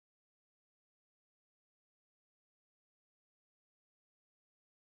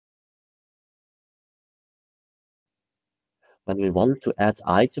When we want to add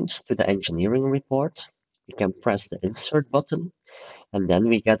items to the engineering report, we can press the Insert button, and then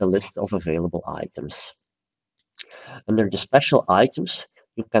we get a list of available items. Under the special items,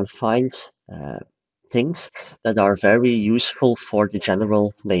 you can find things that are very useful for the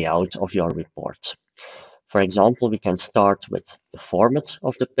general layout of your report. For example, we can start with the format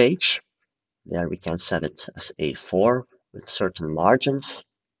of the page. There we can set it as A4 with certain margins,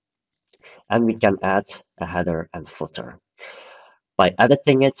 and we can add a header and footer. By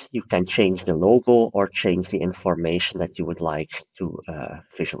editing it, you can change the logo or change the information that you would like to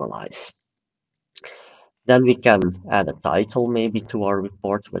visualize. Then we can add a title maybe to our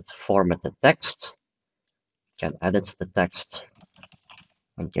report with formatted text. We can edit the text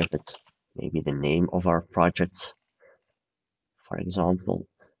and give it maybe the name of our project. For example,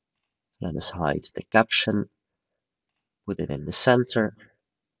 let us hide the caption, put it in the center,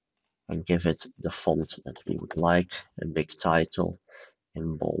 and give it the font that we would like, a big title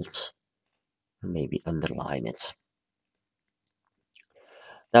in bold, and maybe underline it.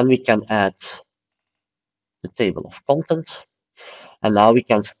 Then we can add the table of contents, and now we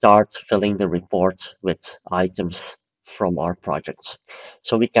can start filling the report with items from our projects.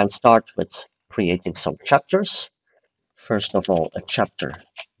 So we can start with creating some chapters. First of all, a chapter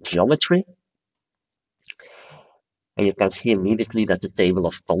geometry. And you can see immediately that the table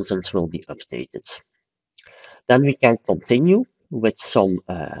of contents will be updated. Then we can continue with some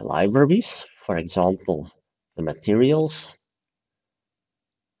libraries, for example, the materials,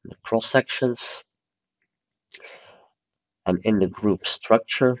 the cross sections, and in the group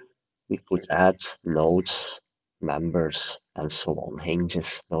structure, we could add nodes, members, and so on,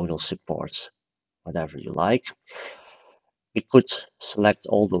 hinges, nodal supports, whatever you like. We could select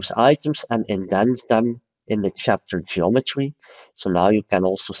all those items and indent them in the chapter geometry. So now you can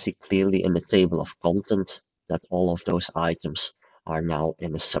also see clearly in the table of content that all of those items are now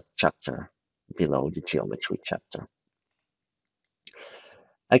in a subchapter below the geometry chapter.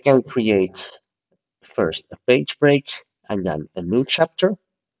 I can create first a page break and then a new chapter.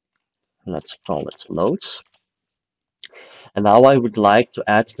 Let's call it loads. And now I would like to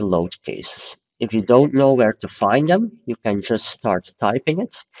add the load cases. If you don't know where to find them, you can just start typing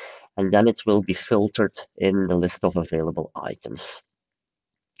it, and then it will be filtered in the list of available items.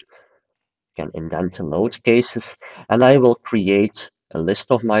 You can indent the load cases, and I will create a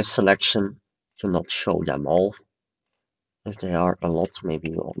list of my selection to not show them all. If they are a lot, maybe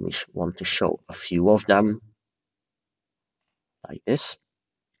you only want to show a few of them, like this.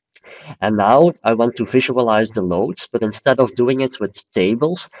 And now I want to visualize the loads, but instead of doing it with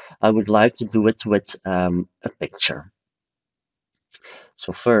tables, I would like to do it with a picture.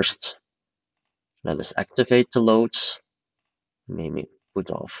 So first, let us activate the loads, maybe put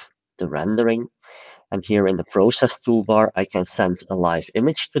off the rendering. And here in the process toolbar, I can send a live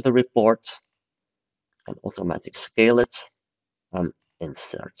image to the report and automatic scale it and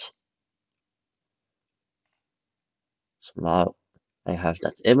insert. So now I have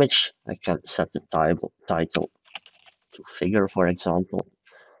that image. I can set the title to figure, for example,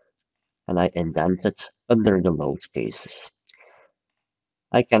 and I indent it under the load cases.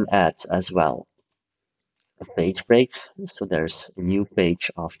 I can add as well a page break, so there's a new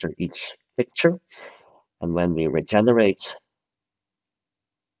page after each picture. And when we regenerate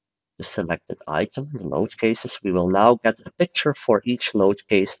the selected item, the load cases, we will now get a picture for each load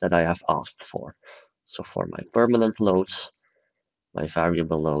case that I have asked for. So for my permanent loads, my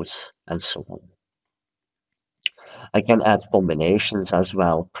variable loads, and so on. I can add combinations as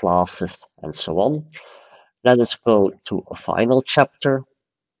well, classes, and so on. Let us go to a final chapter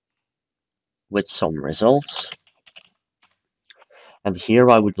with some results. And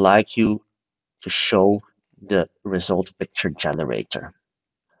here I would like you to show the result picture generator,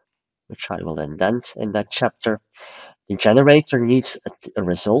 which I will indent in that chapter. The generator needs a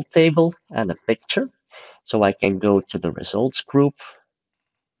result table and a picture. So I can go to the results group,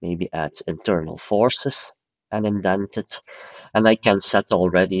 maybe add internal forces and indent it. And I can set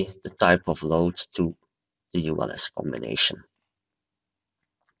already the type of load to the ULS combination.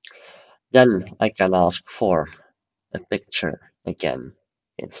 Then I can ask for a picture again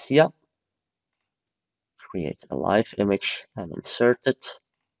in SCIA, create a live image and insert it.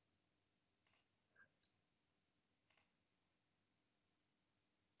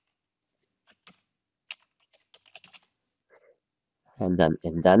 And then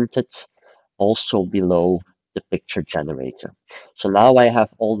indent it also below the picture generator. So now I have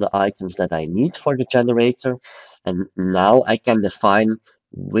all the items that I need for the generator, and now I can define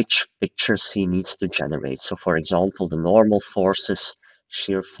which pictures he needs to generate. So for example, the normal forces,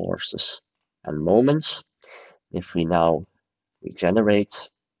 shear forces, and moments. If we now we generate,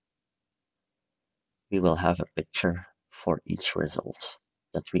 we will have a picture for each result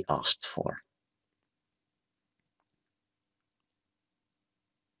that we asked for.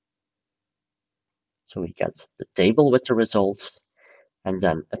 So we get the table with the results, and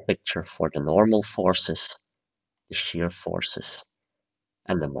then a picture for the normal forces, the shear forces,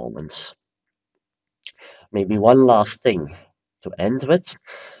 and the moments. Maybe one last thing to end with.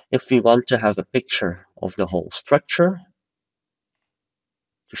 If we want to have a picture of the whole structure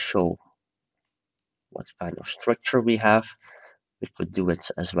to show what kind of structure we have, we could do it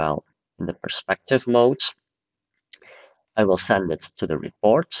as well in the perspective mode. I will send it to the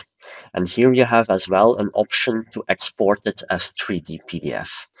report. And here you have as well an option to export it as 3D PDF.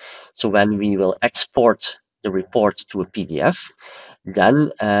 So when we will export the report to a PDF,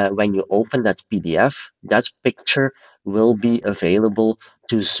 then when you open that PDF, that picture will be available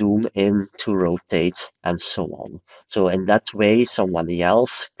to zoom in, to rotate, and so on. So in that way, somebody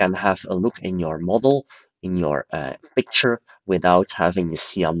else can have a look in your model, in your picture, without having the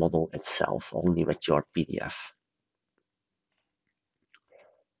SCIA model itself, only with your PDF.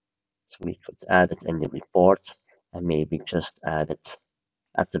 So we could add it in the report and maybe just add it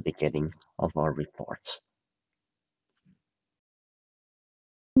at the beginning of our report.